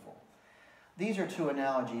beautiful. These are two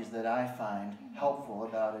analogies that I find helpful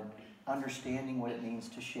about understanding what it means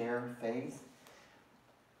to share faith.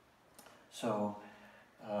 So,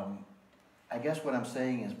 I guess what I'm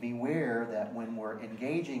saying is beware that when we're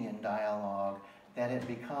engaging in dialogue, that it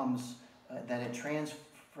becomes, that it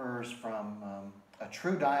transfers from a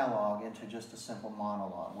true dialogue into just a simple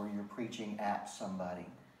monologue where you're preaching at somebody.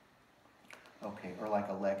 Okay, or like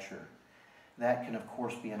a lecture. That can, of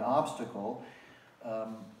course, be an obstacle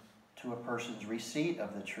to a person's receipt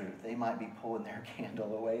of the truth. They might be pulling their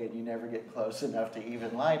candle away and you never get close enough to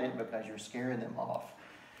even light it because you're scaring them off.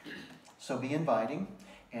 So be inviting,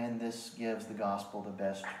 and this gives the gospel the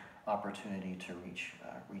best opportunity to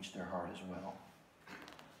reach their heart as well.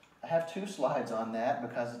 I have 2 slides on that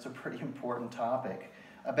because it's a pretty important topic.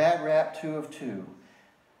 A bad rap, 2 of 2.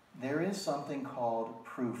 There is something called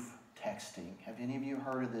proof texting. Have any of you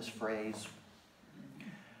heard of this phrase?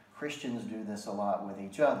 Christians do this a lot with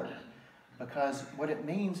each other because what it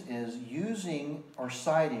means is using or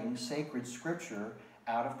citing sacred scripture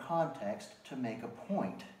out of context to make a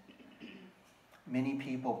point. Many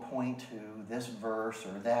people point to this verse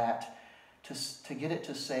or that to get it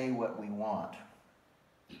to say what we want.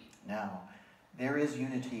 Now, there is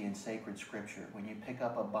unity in sacred scripture. When you pick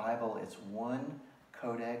up a Bible, it's one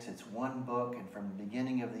codex, it's one book, and from the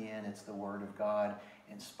beginning of the end, it's the Word of God,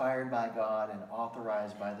 inspired by God and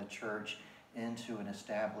authorized by the church into an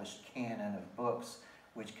established canon of books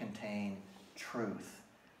which contain truth.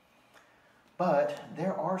 But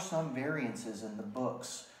there are some variances in the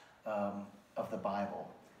books of the Bible.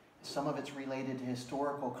 Some of it's related to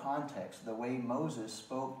historical context. The way Moses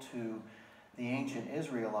spoke to the ancient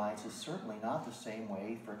Israelites is certainly not the same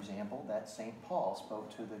way, for example, that St. Paul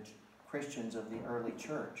spoke to the Christians of the early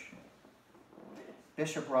church.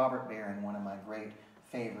 Bishop Robert Barron, one of my great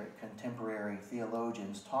favorite contemporary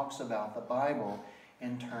theologians, talks about the Bible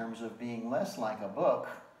in terms of being less like a book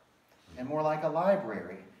and more like a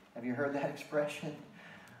library. Have you heard that expression?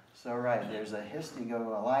 So right, there's you go to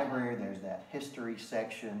a library, there's that history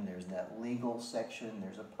section, there's that legal section,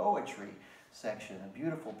 there's a poetry section, a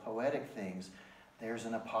beautiful poetic things. There's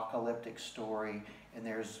an apocalyptic story, and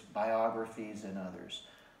there's biographies and others.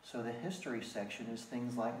 So the history section is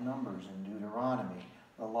things like Numbers and Deuteronomy.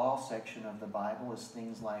 The law section of the Bible is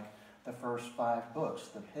things like the first 5 books,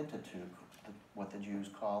 the Pentateuch, what the Jews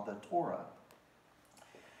call the Torah.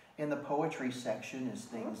 In the poetry section is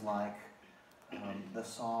things like the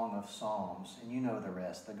Song of Psalms, and you know the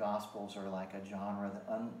rest. The Gospels are like a genre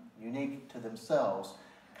unique to themselves,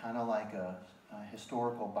 kind of like a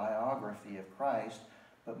historical biography of Christ,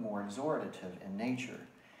 but more exhortative in nature.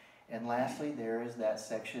 And lastly, there is that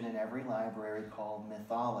section in every library called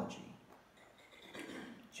mythology.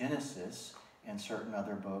 Genesis and certain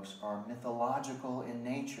other books are mythological in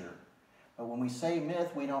nature. But when we say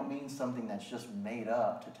myth, we don't mean something that's just made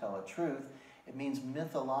up to tell a truth. It means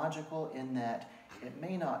mythological in that it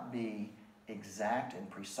may not be exact and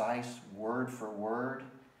precise word for word,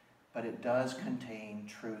 but it does contain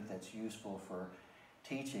truth that's useful for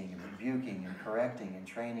teaching and rebuking and correcting and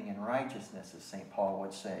training in righteousness, as St. Paul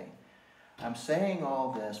would say. I'm saying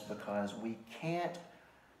all this because we can't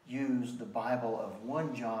use the Bible of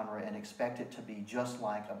one genre and expect it to be just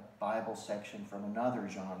like a Bible section from another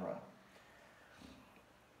genre.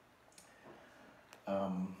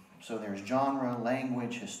 So there's genre,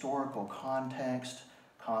 language, historical context,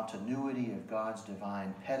 continuity of God's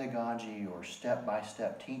divine pedagogy or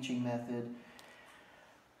step-by-step teaching method.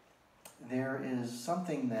 There is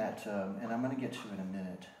something that, and I'm going to get to in a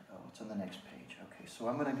minute. Oh, it's on the next page. Okay, so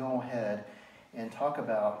I'm going to go ahead and talk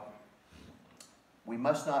about we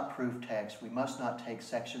must not proof text, we must not take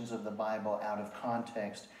sections of the Bible out of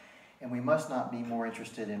context, and we must not be more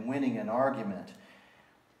interested in winning an argument,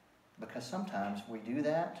 because sometimes we do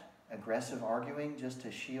that, aggressive arguing, just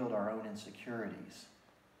to shield our own insecurities.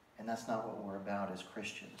 And that's not what we're about as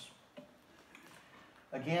Christians.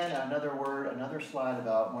 Again, another slide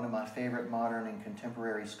about one of my favorite modern and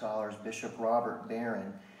contemporary scholars, Bishop Robert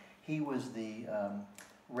Barron. He was the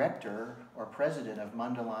rector or president of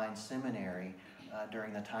Mundelein Seminary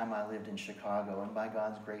during the time I lived in Chicago, and by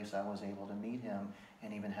God's grace I was able to meet him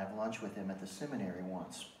and even have lunch with him at the seminary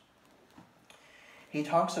once. He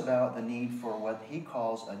talks about the need for what he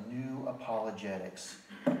calls a new apologetics.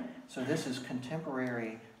 So this is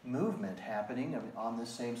contemporary movement happening on this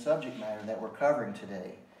same subject matter that we're covering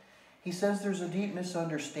today. He says there's a deep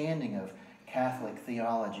misunderstanding of Catholic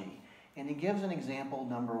theology, and he gives an example,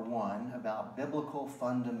 number 1, about biblical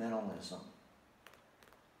fundamentalism.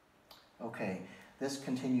 Okay, this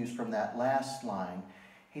continues from that last line.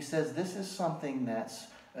 He says this is something that's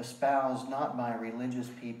espoused not by religious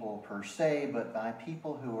people per se, but by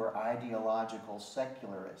people who are ideological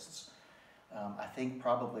secularists. I think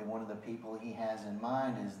probably one of the people he has in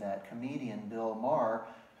mind is that comedian Bill Maher,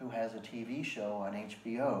 who has a TV show on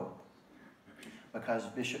HBO, because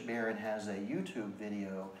Bishop Barron has a YouTube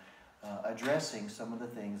video addressing some of the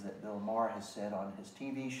things that Bill Maher has said on his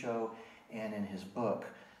TV show and in his book,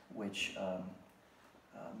 which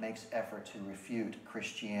makes effort to refute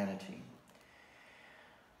Christianity.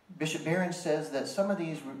 Bishop Barron says that some of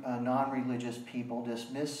these non-religious people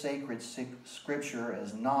dismiss sacred scripture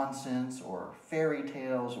as nonsense or fairy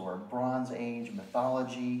tales or Bronze Age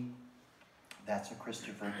mythology. That's a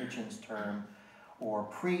Christopher Hitchens term, or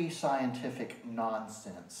pre-scientific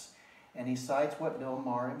nonsense. And he cites what Bill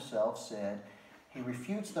Maher himself said. He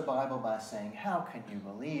refutes the Bible by saying, how can you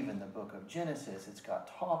believe in the book of Genesis? It's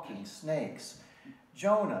got talking snakes,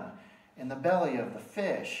 Jonah in the belly of the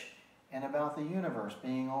fish, and about the universe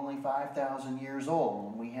being only 5,000 years old,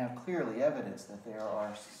 when we have clearly evidence that there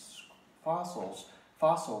are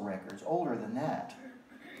fossil records older than that.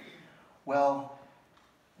 Well,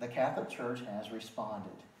 the Catholic Church has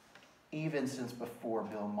responded, even since before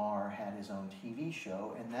Bill Maher had his own TV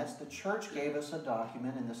show, and that's the Church gave us a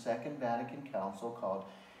document in the Second Vatican Council called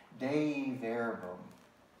Dei Verbum.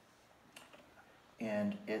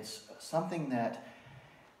 And it's something that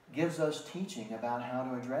gives us teaching about how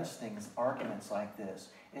to address things, arguments like this.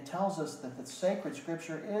 It tells us that the sacred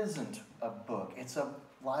scripture isn't a book, it's a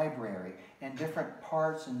library, and different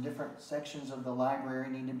parts and different sections of the library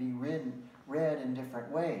need to be read in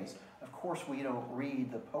different ways. Of course, we don't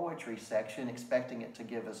read the poetry section expecting it to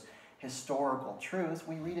give us historical truth.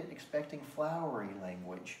 We read it expecting flowery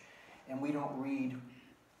language. And we don't read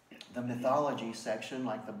the mythology section,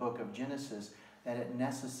 like the book of Genesis, that it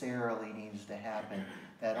necessarily needs to happen.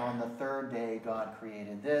 That on the third day God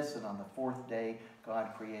created this, and on the fourth day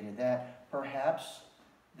God created that. Perhaps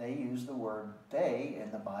they use the word day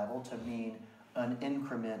in the Bible to mean an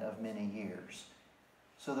increment of many years.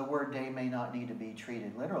 So the word day may not need to be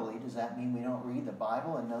treated literally. Does that mean we don't read the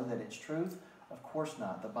Bible and know that it's truth? Of course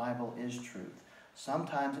not. The Bible is truth.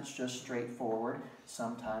 Sometimes it's just straightforward.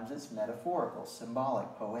 Sometimes it's metaphorical, symbolic,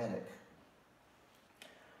 poetic.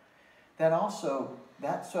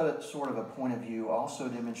 That sort of a point of view also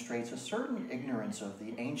demonstrates a certain ignorance of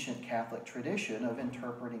the ancient Catholic tradition of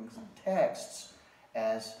interpreting texts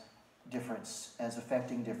as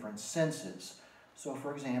affecting different senses. So,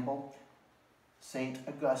 for example, St.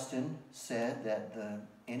 Augustine said that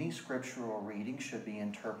any scriptural reading should be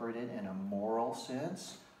interpreted in a moral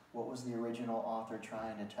sense. What was the original author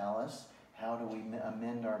trying to tell us? How do we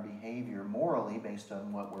amend our behavior morally based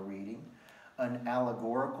on what we're reading? An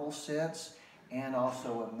allegorical sense, and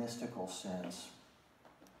also a mystical sense.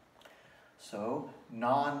 So,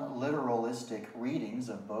 non-literalistic readings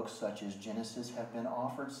of books such as Genesis have been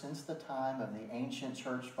offered since the time of the ancient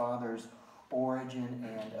church fathers Origen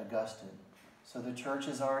and Augustine. So the church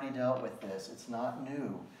has already dealt with this. It's not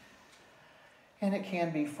new. And it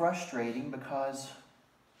can be frustrating because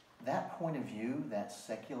that point of view, that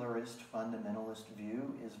secularist, fundamentalist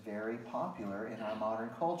view, is very popular in our modern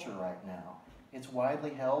culture right now. It's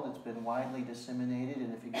widely held, it's been widely disseminated,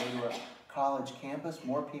 and if you go to a college campus,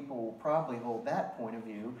 more people will probably hold that point of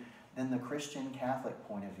view than the Christian Catholic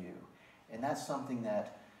point of view. And that's something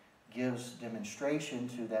that gives demonstration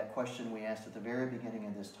to that question we asked at the very beginning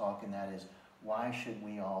of this talk, and that is, why should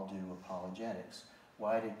we all do apologetics?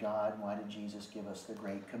 Why did Jesus give us the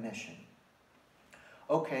Great Commission?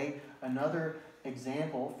 Okay, another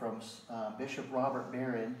example from Bishop Robert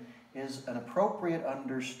Barron is an appropriate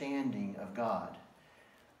understanding of God.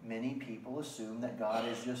 Many people assume that God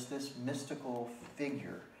is just this mystical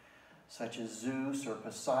figure, such as Zeus or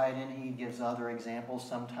Poseidon. He gives other examples.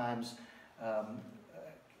 Sometimes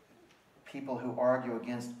people who argue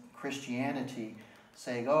against Christianity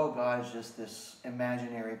say, oh, God is just this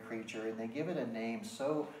imaginary creature, and they give it a name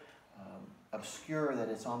so obscure that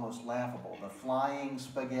it's almost laughable, the flying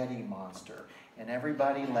spaghetti monster. And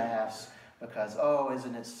everybody laughs because, oh,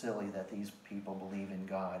 isn't it silly that these people believe in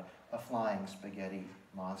God, a flying spaghetti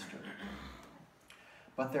monster.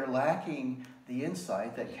 But they're lacking the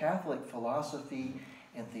insight that Catholic philosophy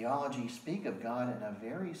and theology speak of God in a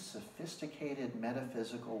very sophisticated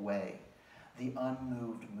metaphysical way. The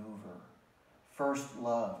unmoved mover, first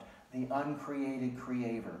loved, the uncreated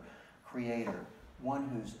creator, one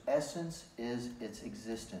whose essence is its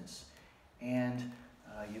existence. And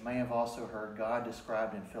you may have also heard God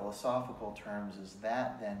described in philosophical terms as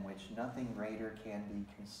that than which nothing greater can be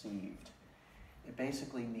conceived. It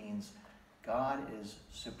basically means God is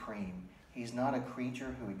supreme. He's not a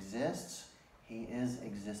creature who exists. He is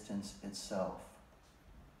existence itself.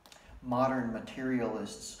 Modern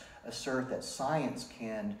materialists assert that science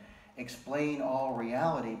can explain all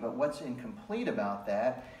reality, but what's incomplete about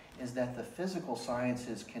that is that the physical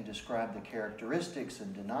sciences can describe the characteristics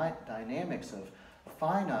and dynamics of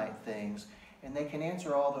finite things, and they can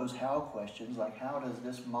answer all those how questions, like how does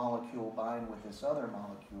this molecule bind with this other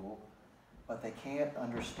molecule, but they can't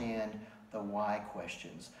understand the why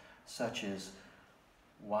questions, such as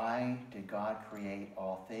why did God create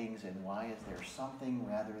all things, and why is there something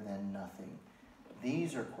rather than nothing?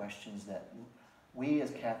 These are questions that we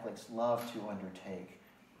as Catholics love to undertake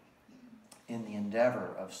in the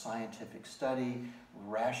endeavor of scientific study,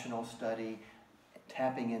 rational study,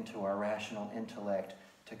 tapping into our rational intellect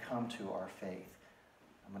to come to our faith.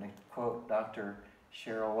 I'm going to quote Dr.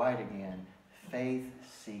 Cheryl White again, faith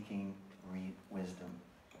seeking wisdom.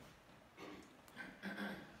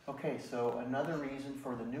 Okay, so another reason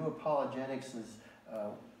for the new apologetics is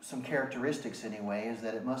some characteristics anyway, is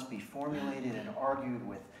that it must be formulated and argued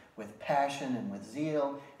with passion and with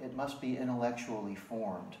zeal. It must be intellectually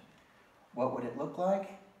formed. What would it look like?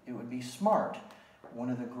 It would be smart. One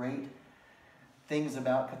of the great things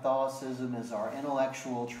about Catholicism is our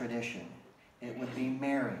intellectual tradition. It would be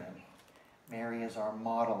Marian. Mary is our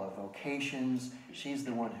model of vocations. She's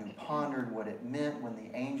the one who pondered what it meant when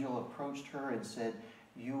the angel approached her and said,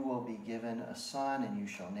 "You will be given a son and you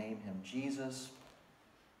shall name him Jesus."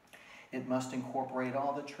 It must incorporate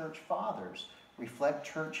all the church fathers, reflect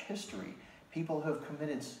church history, people who have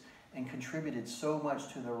committed and contributed so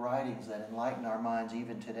much to the writings that enlighten our minds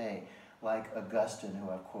even today, like Augustine, who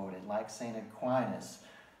I've quoted, like St. Aquinas,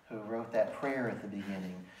 who wrote that prayer at the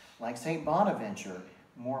beginning, like St. Bonaventure,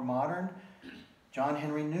 more modern, John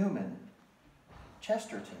Henry Newman,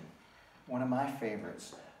 Chesterton, one of my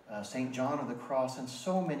favorites, St. John of the Cross, and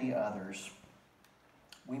so many others.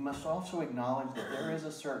 We must also acknowledge that there is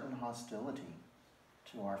a certain hostility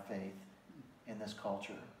to our faith in this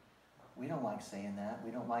culture. We don't like saying that.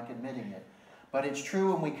 We don't like admitting it. But it's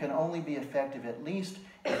true, and we can only be effective at least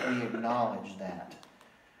if we acknowledge that.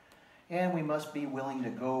 And we must be willing to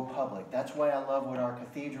go public. That's why I love what our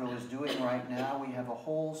cathedral is doing right now. We have a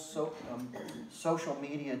whole social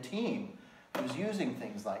media team who's using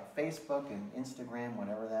things like Facebook and Instagram,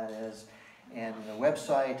 whatever that is, and the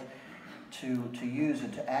website to use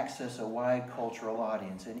and to access a wide cultural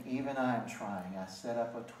audience. And even I'm trying. I set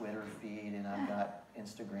up a Twitter feed, and I've got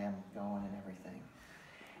Instagram going and everything.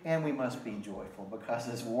 And we must be joyful, because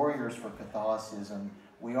as warriors for Catholicism,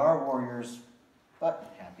 we are warriors,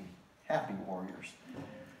 but happy warriors.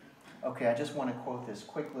 Okay, I just want to quote this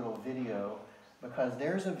quick little video, because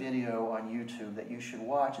there's a video on YouTube that you should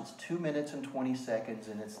watch. It's 2 minutes and 20 seconds,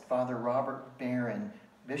 and it's Father Robert Barron,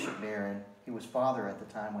 Bishop Barron. He was father at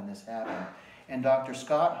the time when this happened. And Dr.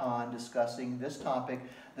 Scott Hahn discussing this topic,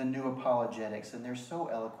 the new apologetics. And they're so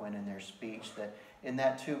eloquent in their speech that in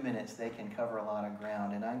that 2 minutes they can cover a lot of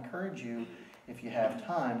ground. And I encourage you, if you have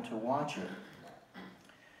time, to watch it.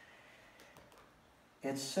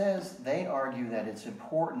 It says, they argue that it's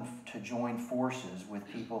important to join forces with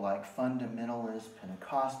people like fundamentalists,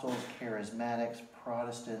 Pentecostals, charismatics,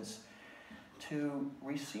 Protestants, to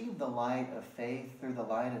receive the light of faith through the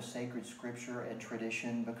light of sacred scripture and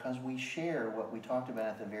tradition, because we share what we talked about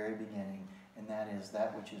at the very beginning, and that is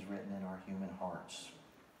that which is written in our human hearts.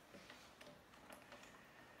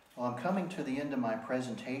 Well, I'm coming to the end of my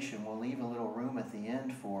presentation. We'll leave a little room at the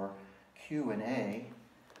end for Q&A.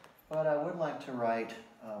 But I would like to write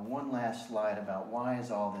one last slide about why is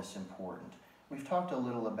all this important. We've talked a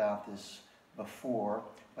little about this before,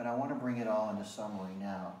 but I want to bring it all into summary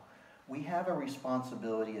now. We have a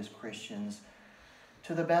responsibility as Christians,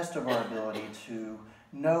 to the best of our ability, to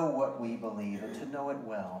know what we believe and to know it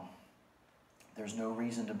well. There's no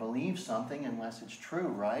reason to believe something unless it's true,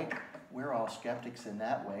 right? We're all skeptics in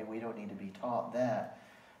that way. We don't need to be taught that.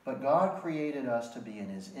 But God created us to be in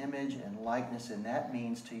His image and likeness, and that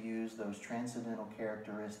means to use those transcendental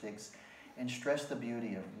characteristics and stress the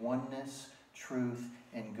beauty of oneness, truth,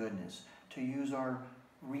 and goodness. To use our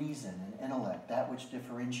reason and intellect, that which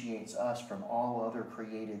differentiates us from all other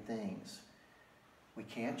created things. We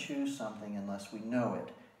can't choose something unless we know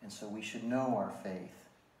it, and so we should know our faith.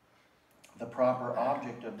 The proper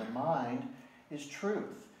object of the mind is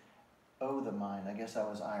truth. Oh, the mind. I guess I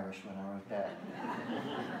was Irish when I wrote that.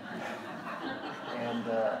 And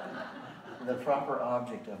the proper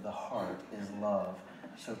object of the heart is love.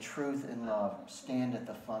 So truth and love stand at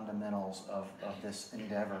the fundamentals of this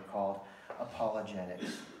endeavor called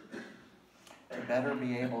apologetics. To better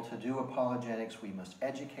be able to do apologetics, we must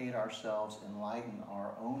educate ourselves, enlighten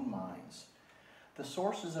our own minds. The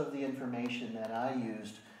sources of the information that I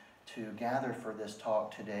used to gather for this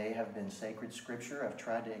talk today have been sacred scripture. I've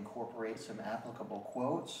tried to incorporate some applicable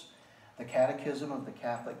quotes, the Catechism of the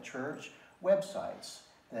Catholic Church, websites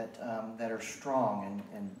that are strong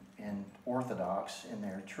and orthodox in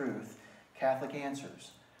their truth, Catholic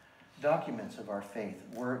Answers, documents of our faith,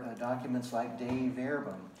 documents like Dei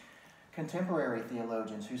Verbum, contemporary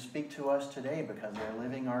theologians who speak to us today because they're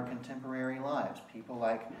living our contemporary lives, people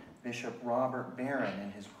like Bishop Robert Barron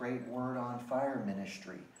and his great Word on Fire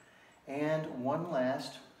ministry. And one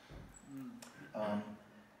last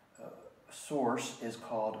source is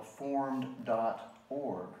called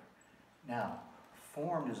formed.org. Now,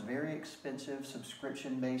 Formed is a very expensive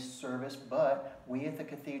subscription-based service, but we at the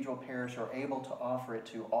Cathedral Parish are able to offer it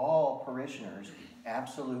to all parishioners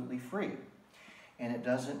absolutely free. And it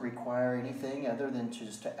doesn't require anything other than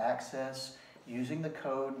just to access using the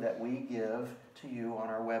code that we give to you on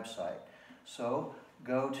our website. So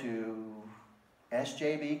go to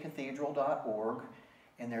sjbcathedral.org,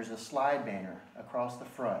 and there's a slide banner across the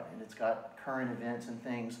front, and it's got current events and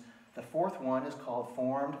things. The fourth one is called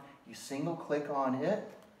Formed. You single click on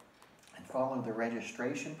it and follow the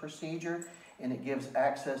registration procedure, and it gives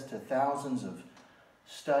access to thousands of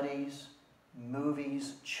studies,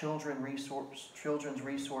 movies, children's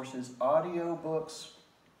resources, audio books,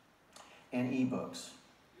 and ebooks.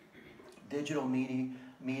 Digital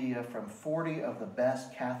media from 40 of the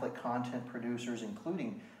best Catholic content producers,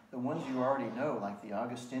 including the ones you already know, like the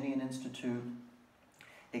Augustinian Institute,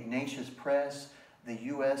 Ignatius Press, the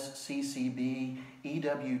USCCB,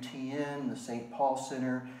 EWTN, the St. Paul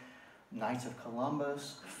Center, Knights of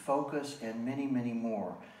Columbus, Focus, and many, many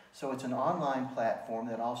more. So it's an online platform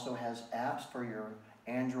that also has apps for your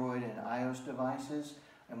Android and iOS devices.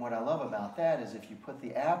 And what I love about that is if you put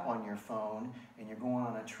the app on your phone and you're going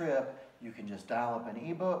on a trip, you can just dial up an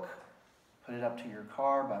ebook, put it up to your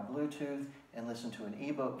car by Bluetooth, and listen to an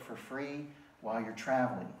ebook for free while you're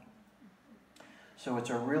traveling. So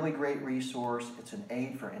it's a really great resource. It's an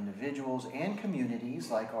aid for individuals and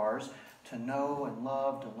communities like ours to know and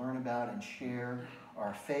love, to learn about and share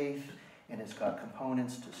our faith. And it's got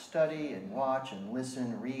components to study and watch and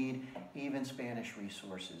listen, read, even Spanish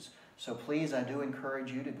resources. So please, I do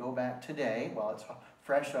encourage you to go back today while it's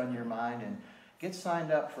fresh on your mind and get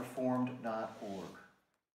signed up for formed.org.